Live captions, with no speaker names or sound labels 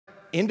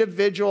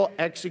individual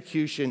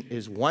execution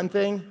is one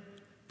thing,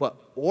 but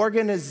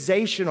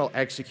organizational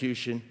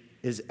execution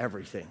is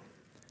everything.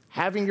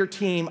 Having your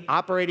team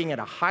operating at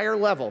a higher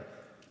level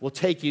will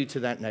take you to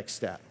that next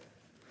step.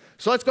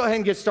 So let's go ahead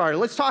and get started.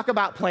 Let's talk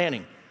about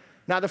planning.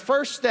 Now, the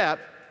first step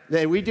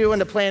that we do in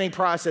the planning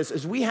process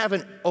is we have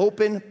an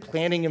open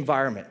planning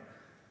environment.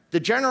 The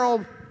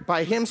general,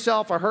 by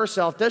himself or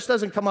herself, just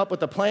doesn't come up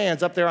with the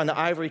plans up there on the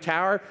ivory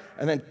tower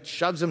and then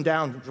shoves them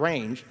down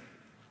range.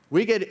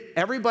 We get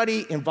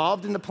everybody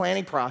involved in the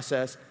planning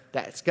process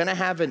that's going to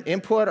have an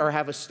input or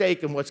have a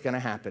stake in what's going to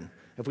happen.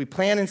 If we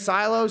plan in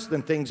silos,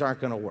 then things aren't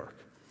going to work.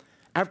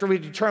 After we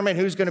determine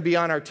who's going to be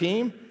on our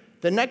team,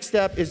 the next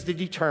step is to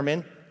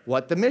determine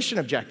what the mission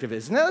objective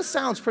is. Now, this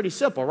sounds pretty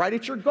simple, right?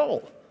 It's your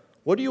goal.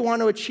 What do you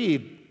want to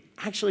achieve?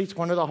 Actually, it's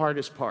one of the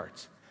hardest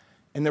parts.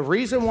 And the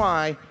reason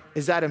why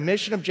is that a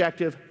mission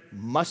objective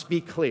must be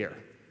clear.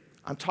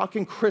 I'm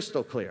talking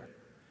crystal clear.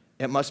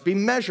 It must be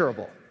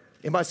measurable.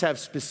 It must have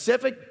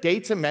specific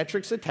dates and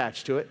metrics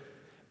attached to it.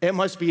 It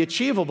must be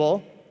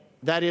achievable,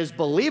 that is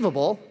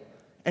believable.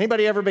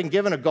 Anybody ever been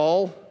given a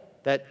goal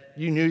that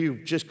you knew you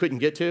just couldn't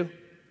get to?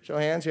 Show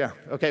of hands, yeah.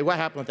 Okay, what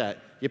happened with that?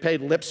 You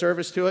paid lip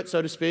service to it,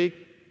 so to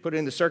speak, put it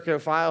in the circular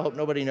file, hope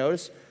nobody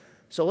noticed.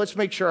 So let's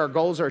make sure our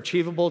goals are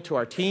achievable to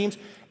our teams,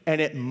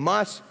 and it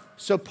must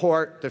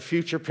support the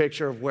future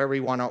picture of where we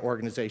want our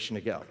organization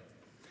to go.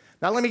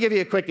 Now, let me give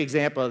you a quick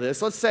example of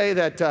this. Let's say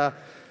that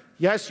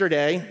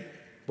yesterday,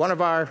 one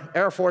of our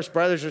Air Force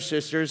brothers or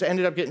sisters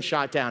ended up getting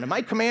shot down, and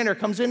my commander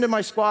comes into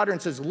my squadron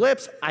and says,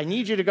 Lips, I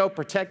need you to go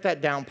protect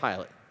that downed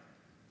pilot.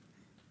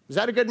 Is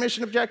that a good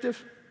mission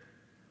objective?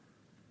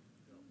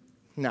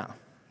 No,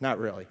 not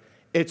really.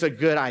 It's a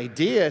good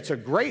idea, it's a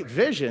great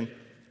vision,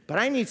 but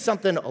I need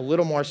something a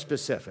little more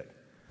specific.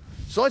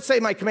 So let's say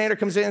my commander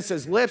comes in and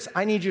says, Lips,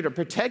 I need you to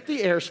protect the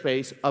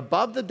airspace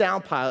above the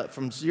downed pilot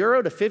from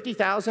 0 to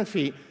 50,000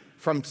 feet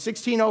from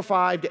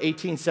 1605 to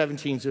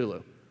 1817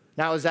 Zulu.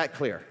 Now, is that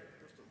clear?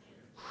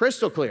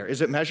 Crystal clear.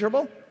 Is it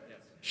measurable? Yes.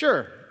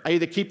 Sure. I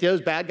either keep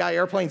those bad guy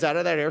airplanes out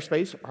of that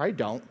airspace or I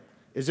don't.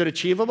 Is it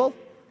achievable?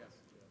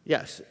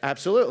 Yes,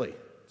 absolutely.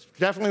 It's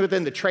definitely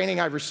within the training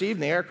I've received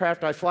and the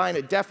aircraft I fly, and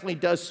it definitely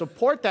does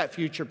support that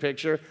future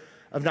picture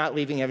of not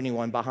leaving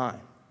anyone behind.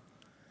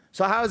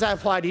 So how does that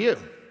apply to you?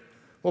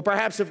 Well,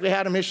 perhaps if we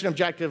had a mission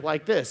objective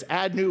like this,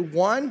 add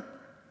one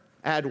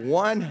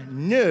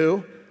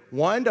new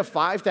 1 to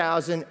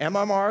 5,000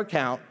 MMR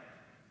account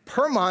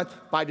per month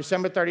by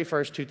December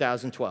 31st,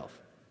 2012.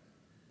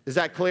 Is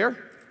that clear?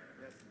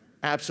 Yes.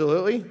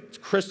 Absolutely. It's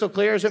crystal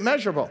clear. Is it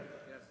measurable?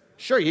 Yes.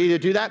 Sure, you either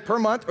do that per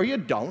month or you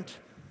don't.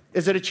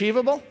 Is it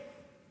achievable?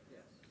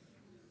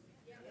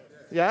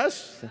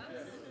 Yes? Yes?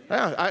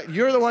 Yeah,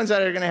 you're the ones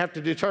that are going to have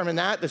to determine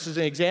that. This is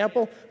an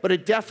example, but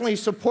it definitely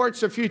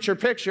supports a future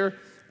picture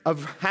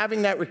of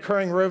having that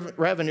recurring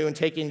revenue and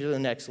taking it to the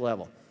next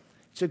level.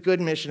 It's a good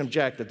mission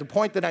objective. The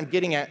point that I'm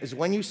getting at is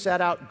when you set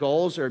out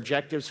goals or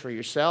objectives for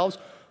yourselves,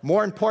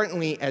 more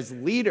importantly, as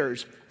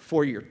leaders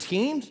for your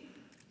teams,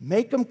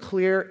 make them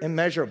clear and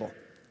measurable.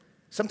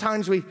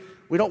 Sometimes we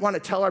don't want to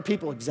tell our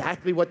people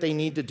exactly what they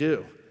need to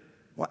do.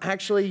 Well,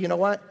 actually, you know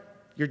what?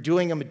 You're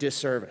doing them a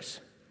disservice.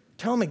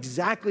 Tell them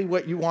exactly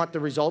what you want the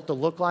result to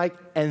look like,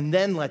 and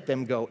then let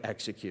them go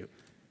execute.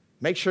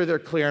 Make sure they're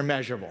clear and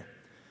measurable.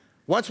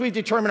 Once we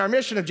determine our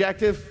mission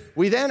objective,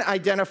 we then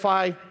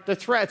identify the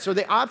threats or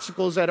the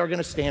obstacles that are going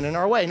to stand in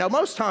our way. Now,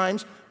 most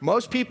times,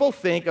 most people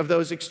think of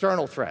those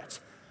external threats.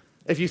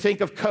 If you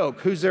think of Coke,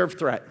 who's their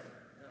threat?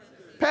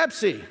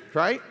 Pepsi,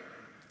 right?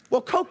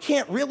 Well, Coke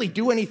can't really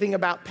do anything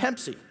about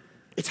Pepsi.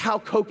 It's how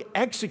Coke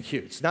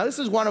executes. Now, this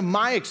is one of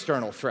my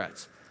external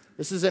threats.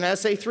 This is an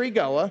SA-3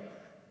 Goa.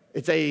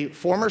 It's a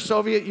former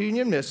Soviet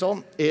Union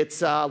missile.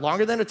 It's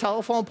longer than a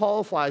telephone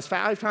pole, flies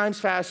 5 times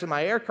faster than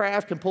my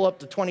aircraft, can pull up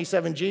to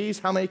 27 Gs.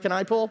 How many can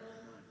I pull?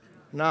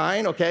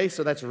 9, okay,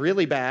 so that's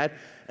really bad.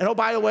 And oh,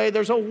 by the way,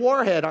 there's a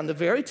warhead on the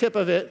very tip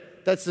of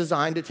it that's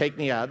designed to take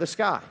me out of the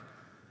sky.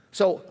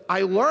 So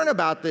I learn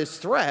about this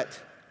threat,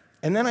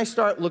 and then I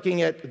start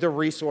looking at the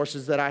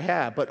resources that I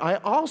have. But I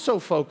also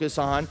focus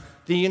on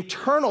the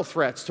internal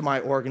threats to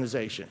my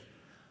organization.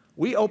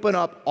 We open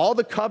up all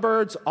the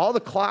cupboards, all the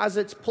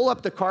closets, pull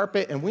up the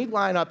carpet, and we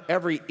line up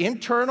every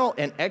internal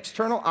and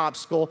external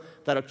obstacle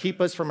that'll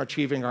keep us from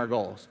achieving our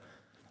goals.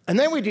 And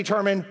then we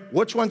determine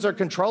which ones are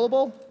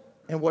controllable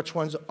and which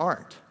ones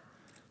aren't.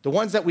 The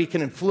ones that we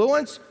can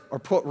influence or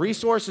put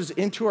resources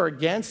into or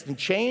against and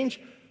change,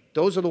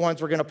 those are the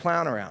ones we're going to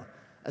plan around.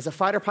 As a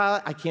fighter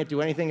pilot, I can't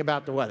do anything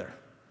about the weather.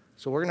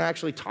 So we're going to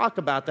actually talk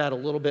about that a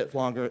little bit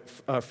longer,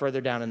 further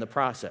down in the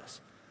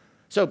process.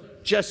 So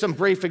just some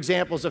brief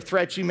examples of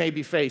threats you may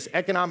be faced: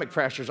 economic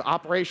pressures,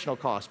 operational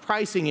costs,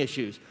 pricing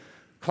issues,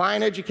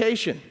 client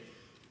education,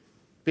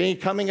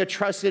 becoming a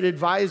trusted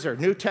advisor,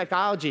 new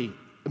technology,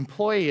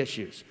 employee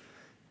issues.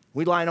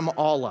 We line them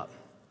all up.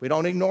 We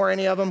don't ignore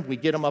any of them. We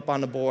get them up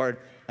on the board,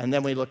 and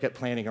then we look at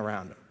planning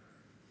around them.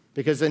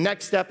 Because the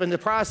next step in the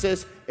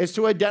process is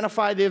to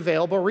identify the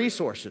available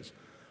resources.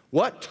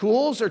 What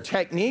tools or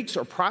techniques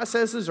or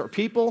processes or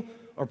people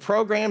or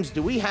programs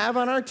do we have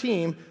on our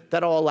team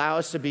that will allow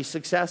us to be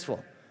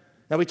successful?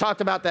 Now, we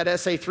talked about that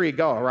SA-3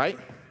 goal, right?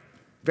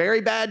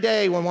 Very bad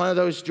day when one of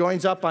those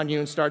joins up on you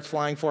and starts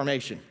flying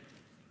formation.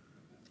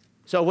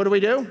 So what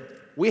do?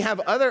 We have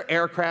other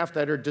aircraft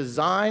that are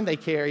designed, they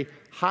carry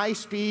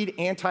high-speed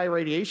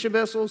anti-radiation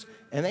missiles,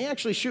 and they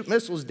actually shoot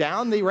missiles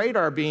down the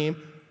radar beam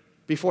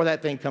before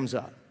that thing comes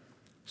up.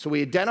 So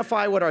we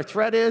identify what our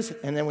threat is,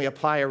 and then we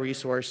apply a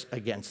resource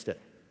against it.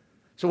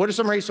 So what are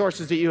some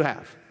resources that you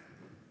have?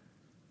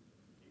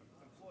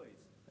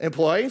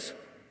 Employees?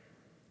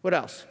 What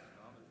else?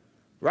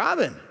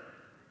 Robin.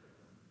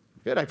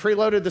 Good, I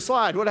preloaded the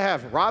slide. What do I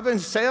have?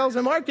 Robin's sales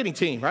and marketing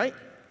team, right?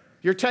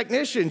 Your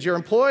technicians, your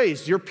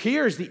employees, your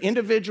peers, the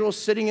individuals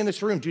sitting in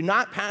this room. Do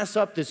not pass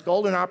up this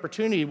golden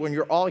opportunity when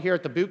you're all here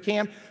at the boot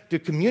camp to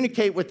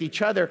communicate with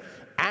each other,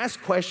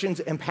 ask questions,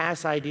 and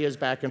pass ideas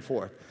back and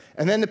forth.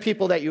 And then the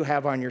people that you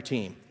have on your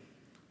team.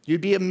 You'd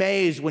be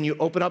amazed when you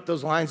open up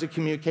those lines of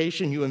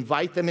communication, you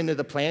invite them into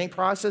the planning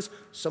process,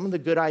 some of the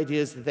good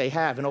ideas that they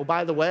have. And oh,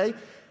 by the way,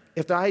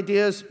 if the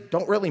ideas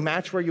don't really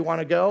match where you want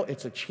to go,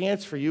 it's a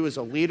chance for you as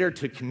a leader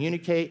to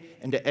communicate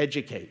and to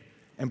educate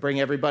and bring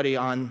everybody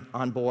on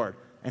board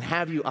and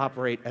have you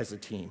operate as a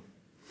team.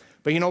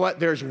 But you know what?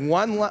 There's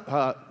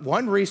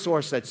one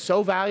resource that's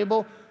so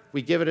valuable,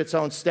 we give it its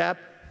own step,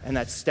 and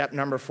that's step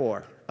number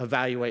 4,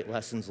 evaluate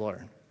lessons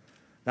learned.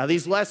 Now,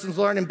 these lessons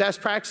learned and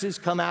best practices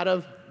come out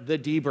of the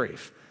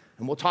debrief,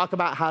 and we'll talk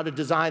about how to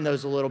design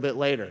those a little bit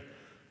later.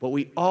 But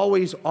we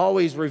always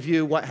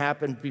review what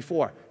happened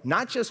before,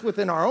 not just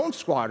within our own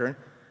squadron,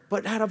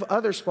 but out of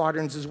other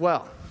squadrons as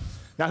well.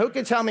 Now, who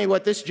can tell me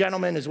what this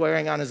gentleman is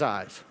wearing on his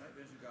eyes?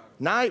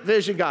 Night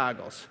vision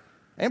goggles.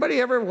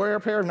 Anybody ever wear a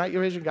pair of night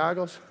vision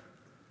goggles?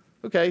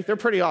 Okay, they're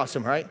pretty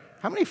awesome, right?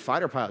 How many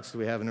fighter pilots do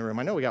we have in the room?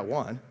 I know we got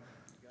one.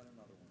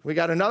 We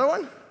got another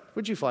one?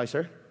 What'd you fly,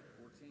 sir?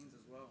 14s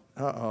as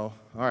well. Uh-oh.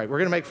 All right, we're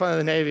going to make fun of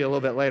the Navy a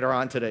little bit later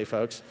on today,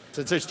 folks.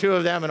 Since there's 2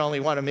 of them and only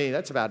 1 of me,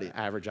 that's about the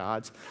average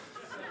odds.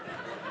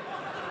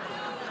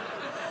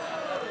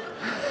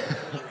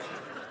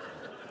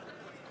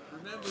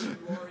 Remember, you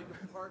are a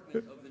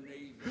department of the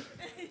Navy.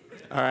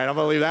 All right, I'm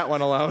going to leave that one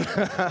alone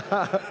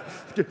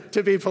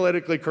to be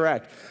politically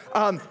correct.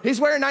 He's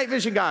wearing night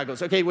vision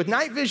goggles. Okay, with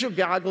night vision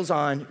goggles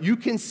on, you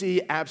can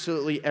see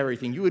absolutely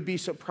everything. You would be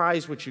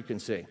surprised what you can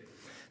see.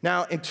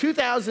 Now, in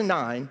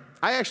 2009,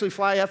 I actually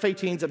fly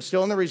F-18s. I'm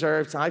still in the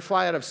reserves. I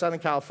fly out of Southern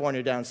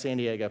California down to San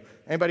Diego.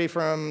 Anybody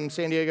from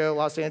San Diego,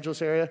 Los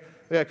Angeles area?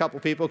 We got a couple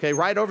people. Okay,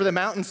 right over the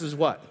mountains is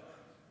what?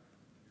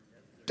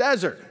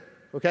 Desert.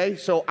 Okay,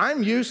 so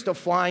I'm used to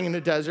flying in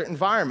a desert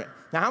environment.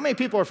 Now, how many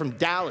people are from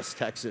Dallas,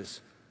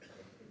 Texas?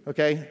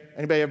 Okay,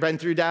 anybody ever been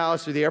through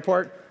Dallas, through the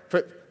airport?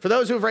 For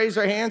those who've raised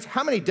their hands,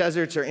 how many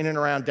deserts are in and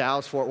around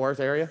Dallas, Fort Worth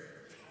area?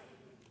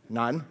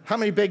 None. How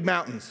many big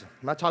mountains?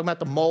 I'm not talking about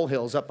the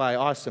molehills up by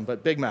Austin,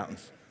 but big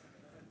mountains.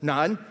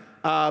 None.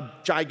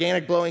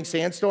 Gigantic blowing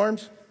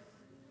sandstorms?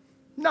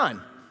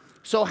 None.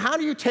 So how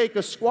do you take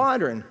a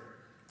squadron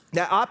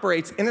that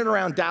operates in and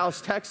around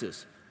Dallas,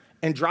 Texas,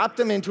 and drop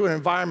them into an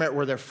environment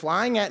where they're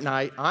flying at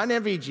night on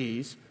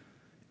MVGs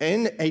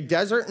in a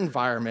desert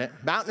environment,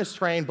 mountainous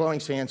terrain, blowing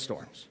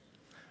sandstorms?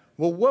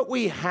 Well, what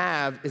we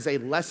have is a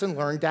lesson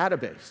learned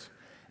database.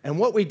 And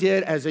what we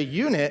did as a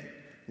unit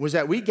was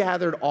that we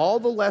gathered all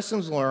the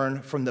lessons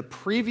learned from the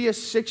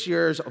previous 6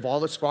 years of all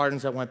the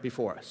squadrons that went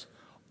before us.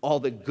 All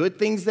the good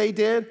things they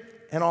did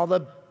and all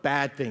the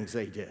bad things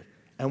they did.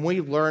 And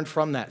we learned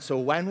from that. So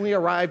when we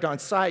arrived on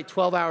site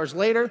 12 hours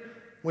later,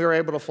 we were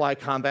able to fly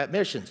combat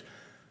missions.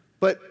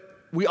 But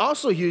we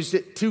also used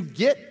it to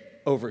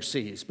get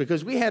overseas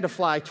because we had to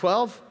fly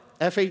 12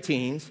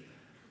 F-18s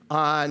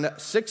on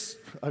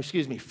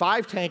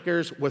 5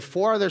 tankers with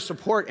 4 other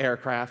support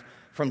aircraft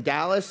from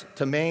Dallas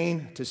to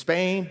Maine to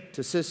Spain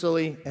to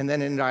Sicily and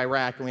then into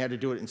Iraq, and we had to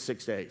do it in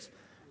 6 days.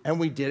 And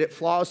we did it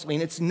flawlessly.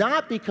 And it's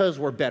not because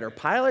we're better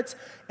pilots,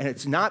 and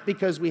it's not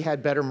because we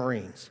had better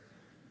Marines.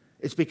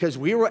 It's because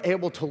we were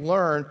able to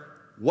learn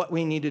what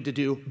we needed to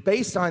do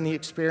based on the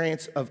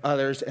experience of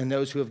others and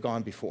those who have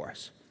gone before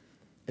us.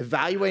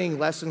 Evaluating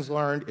lessons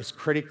learned is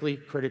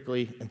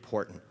critically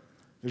important.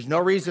 There's no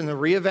reason to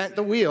reinvent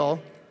the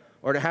wheel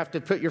or to have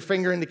to put your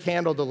finger in the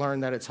candle to learn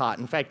that it's hot.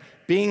 In fact,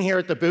 being here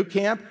at the boot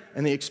camp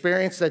and the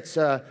experience that's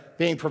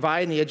being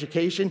provided in the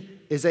education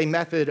is a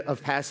method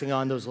of passing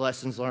on those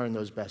lessons learned,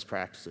 those best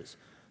practices.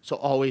 So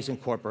always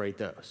incorporate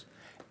those.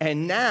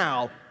 And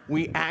now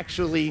we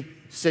actually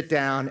sit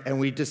down and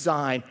we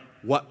design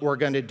what we're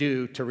going to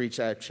do to reach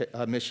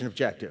that mission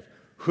objective.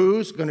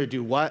 Who's going to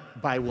do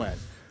what by when?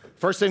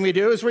 First thing we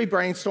do is we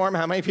brainstorm.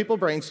 How many people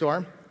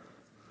brainstorm?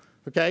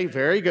 Okay,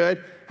 very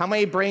good. How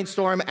many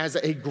brainstorm as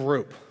a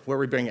group, where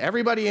we bring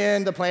everybody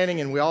in the planning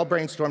and we all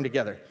brainstorm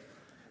together?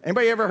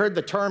 Anybody ever heard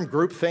the term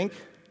groupthink?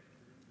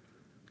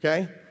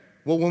 Okay,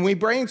 well, when we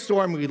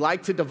brainstorm, we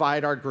like to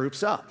divide our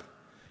groups up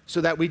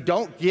so that we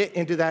don't get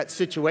into that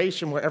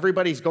situation where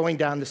everybody's going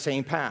down the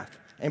same path.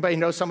 Anybody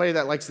know somebody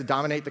that likes to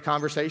dominate the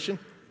conversation?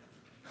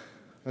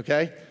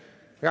 Okay,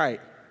 all right.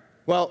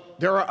 Well,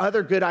 there are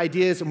other good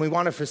ideas, and we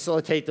want to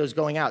facilitate those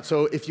going out.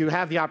 So if you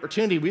have the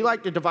opportunity, we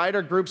like to divide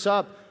our groups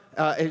up,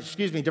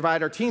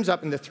 divide our teams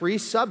up into 3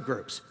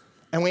 subgroups.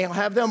 And we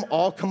have them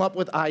all come up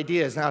with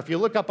ideas. Now, if you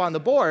look up on the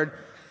board,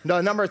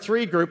 the number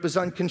 3 group is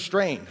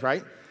unconstrained,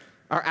 right?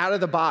 Our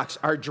out-of-the-box,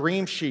 our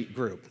dream sheet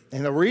group.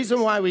 And the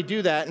reason why we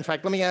do that, in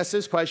fact, let me ask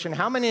this question.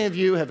 How many of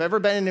you have ever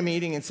been in a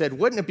meeting and said,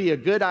 wouldn't it be a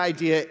good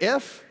idea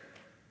if,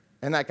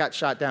 and that got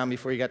shot down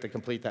before you got to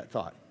complete that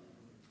thought?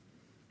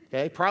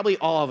 Okay, probably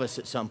all of us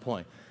at some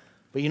point.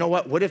 But you know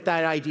what? What if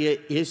that idea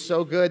is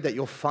so good that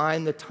you'll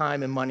find the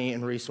time and money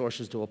and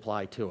resources to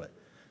apply to it?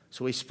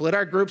 So we split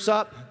our groups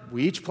up,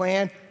 we each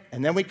plan,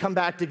 and then we come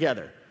back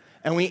together.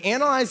 And we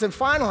analyze and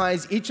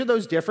finalize each of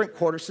those different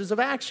courses of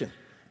action.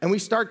 And we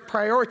start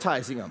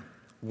prioritizing them.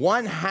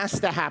 One has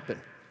to happen.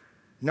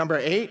 Number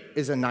 8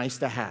 is a nice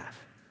to have.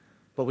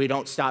 But we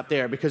don't stop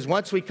there, because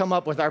once we come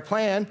up with our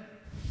plan,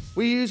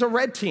 we use a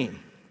red team.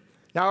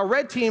 Now, our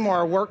red team are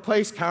our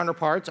workplace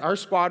counterparts, our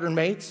squadron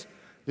mates,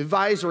 the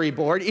advisory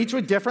board, each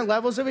with different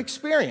levels of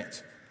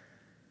experience.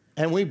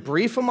 And we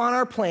brief them on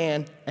our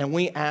plan, and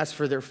we ask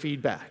for their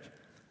feedback.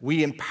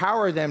 We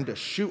empower them to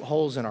shoot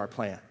holes in our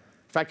plan.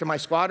 In fact, in my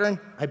squadron,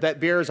 I bet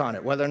beers on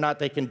it, whether or not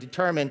they can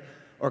determine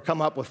or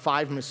come up with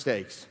 5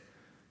 mistakes.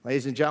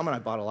 Ladies and gentlemen, I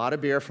bought a lot of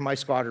beer for my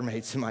squadron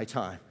mates in my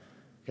time,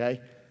 okay?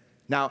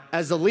 Now,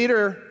 as a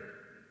leader,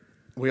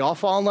 we all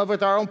fall in love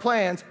with our own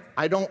plans.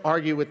 I don't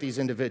argue with these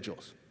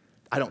individuals.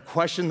 I don't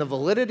question the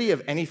validity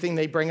of anything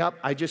they bring up.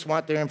 I just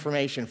want their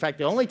information. In fact,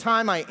 the only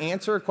time I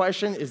answer a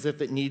question is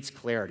if it needs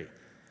clarity.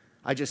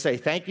 I just say,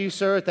 thank you,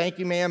 sir, thank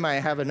you, ma'am, I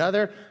have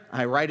another.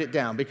 I write it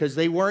down, because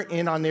they weren't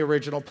in on the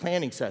original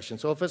planning session.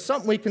 So if it's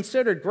something we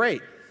considered,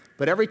 great.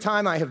 But every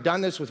time I have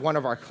done this with one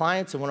of our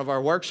clients in one of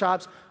our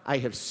workshops, I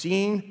have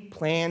seen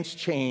plans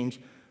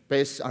change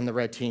based on the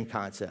red team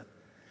concept.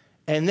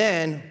 And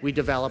then we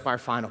develop our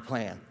final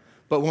plan.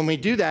 But when we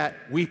do that,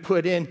 we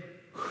put in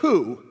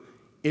who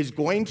is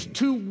going to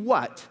do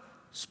what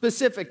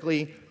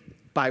specifically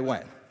by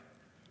when.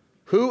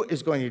 Who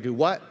is going to do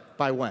what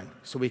by when.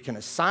 So we can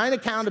assign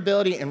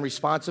accountability and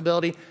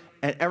responsibility,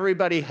 and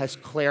everybody has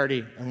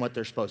clarity in what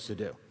they're supposed to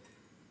do.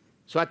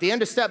 So at the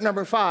end of step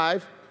number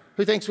 5,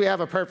 who thinks we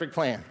have a perfect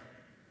plan?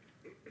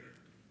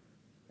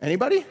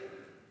 Anybody?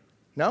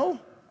 No?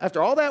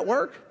 After all that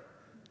work?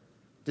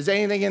 Does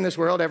anything in this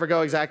world ever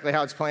go exactly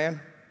how it's planned?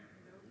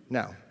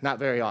 No, not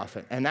very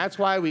often. And that's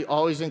why we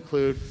always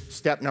include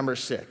step number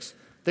 6,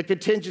 the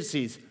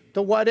contingencies,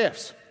 the what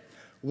ifs.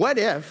 What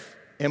if,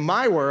 in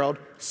my world,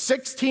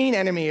 16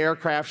 enemy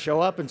aircraft show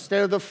up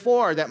instead of the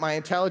 4 that my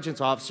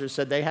intelligence officers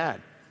said they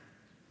had?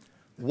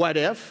 What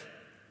if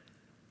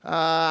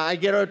I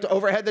get to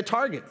overhead the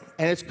target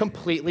and it's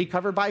completely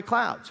covered by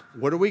clouds?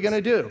 What are we going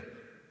to do?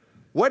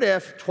 What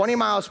if 20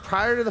 miles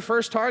prior to the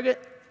first target,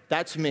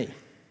 that's me,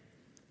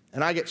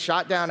 and I get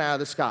shot down out of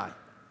the sky?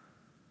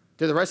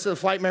 Do the rest of the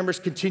flight members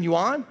continue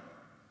on,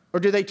 or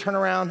do they turn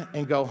around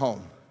and go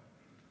home?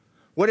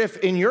 What if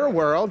in your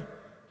world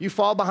you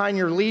fall behind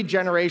your lead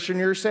generation,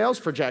 your sales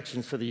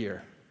projections for the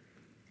year?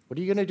 What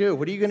are you going to do?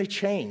 What are you going to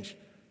change?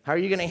 How are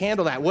you going to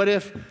handle that? What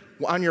if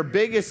on your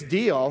biggest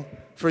deal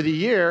for the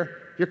year,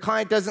 your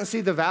client doesn't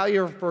see the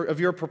value of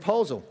your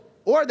proposal?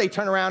 Or they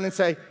turn around and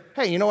say,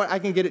 hey, you know what, I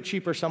can get it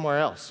cheaper somewhere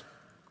else.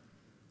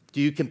 Do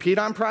you compete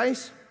on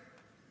price,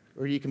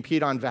 or do you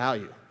compete on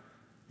value?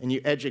 And you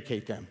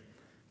educate them.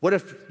 What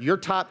if your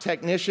top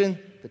technician,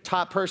 the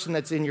top person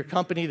that's in your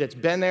company that's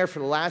been there for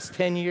the last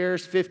 10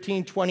 years,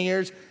 15, 20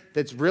 years,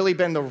 that's really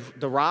been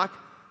the rock,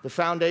 the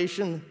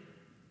foundation,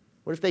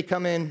 what if they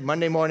come in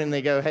Monday morning and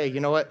they go, hey, you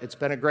know what, it's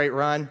been a great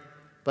run,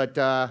 but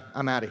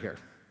I'm out of here?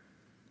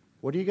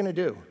 What are you going to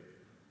do?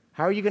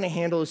 How are you going to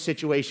handle those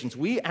situations?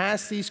 We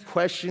ask these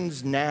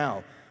questions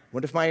now.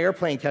 What if my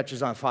airplane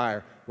catches on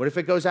fire? What if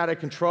it goes out of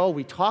control?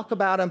 We talk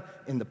about them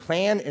in the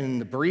plan and in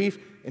the brief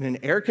in an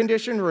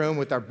air-conditioned room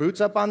with our boots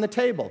up on the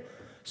table,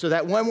 so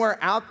that when we're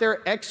out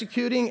there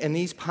executing and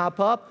these pop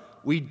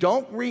up, we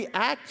don't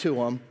react to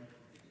them,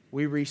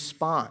 we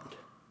respond,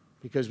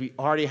 because we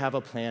already have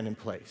a plan in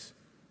place.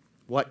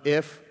 What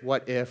if,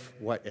 what if,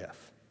 what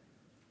if?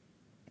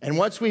 And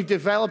once we've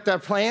developed our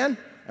plan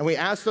and we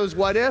ask those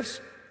what ifs,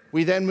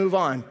 we then move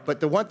on. But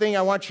the one thing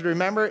I want you to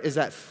remember is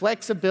that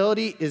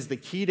flexibility is the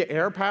key to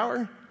air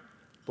power,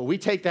 but we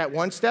take that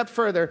one step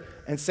further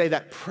and say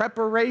that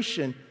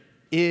preparation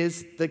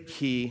is the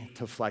key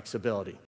to flexibility.